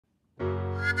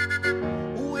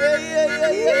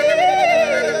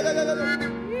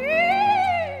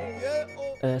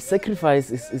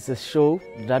Sacrifice is a show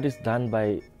that is done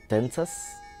by dancers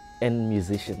and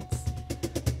musicians.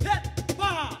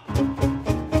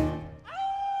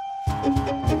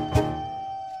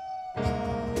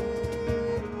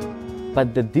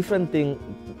 But the different thing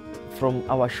from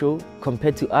our show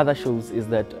compared to other shows is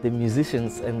that the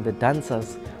musicians and the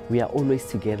dancers, we are always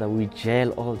together, we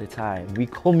gel all the time, we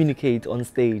communicate on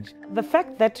stage. The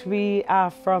fact that we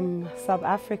are from South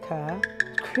Africa,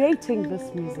 creating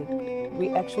this music, we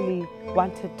actually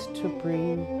wanted to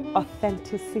bring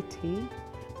authenticity,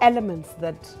 elements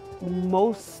that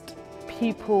most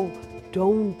people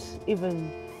don't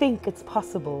even think it's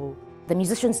possible. The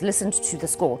musicians listened to the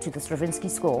score, to the Stravinsky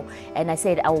score, and I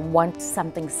said, I want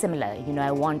something similar. You know,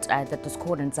 I want the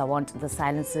discordance, I want the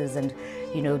silences and,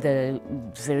 you know, the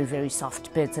very, very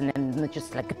soft bits and then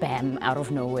just like bam, out of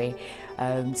nowhere.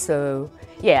 So,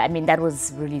 yeah, I mean, that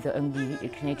was really the only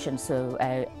connection. So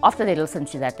after they listened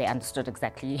to that, they understood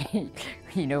exactly,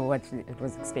 you know, what it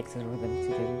was expected of them to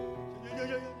do.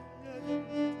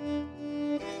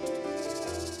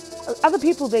 Other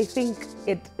people, they think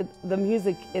the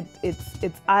music,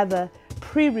 it's either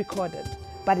pre-recorded,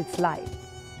 but it's live.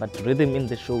 But rhythm in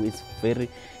the show is very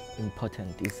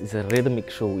important. It's a rhythmic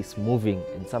show, it's moving,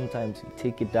 and sometimes you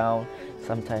take it down,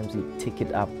 sometimes you take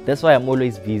it up. That's why I'm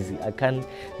always busy.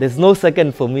 There's no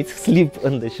second for me to sleep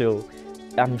on the show.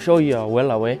 I'm sure you are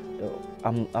well aware,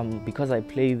 because I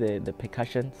play the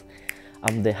percussions,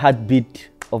 I'm the heartbeat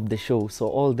of the show. So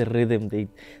all the rhythm, the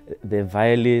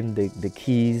violin, the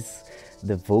keys,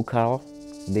 the vocal,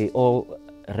 they all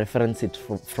reference it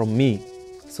from me.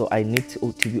 So I need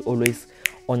to be always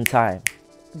on time.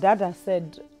 Dada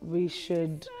said we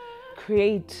should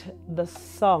create the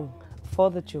song for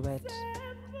the duet.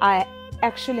 I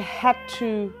actually had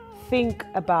to think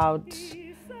about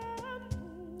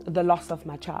the loss of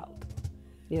my child,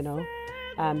 you know.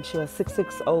 She was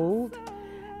 6 old,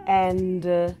 and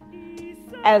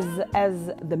as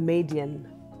the maiden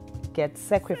gets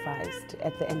sacrificed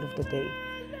at the end of the day,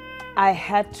 I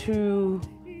had to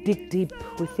dig deep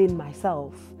within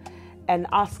myself and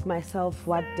ask myself,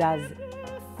 what does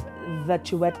the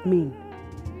duet mean?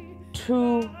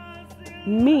 To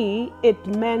me, it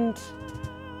meant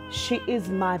she is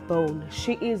my bone,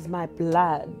 she is my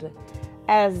blood.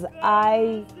 As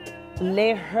I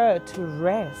lay her to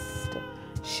rest,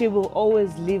 she will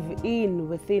always live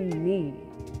within me,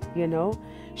 you know.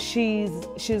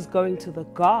 She's going to the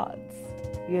gods,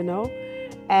 you know,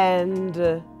 and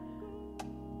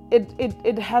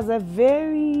it has a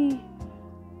very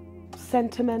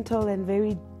sentimental and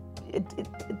very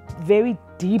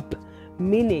deep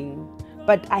meaning.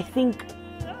 But I think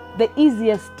the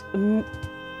easiest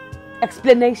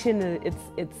explanation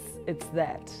it's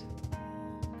that.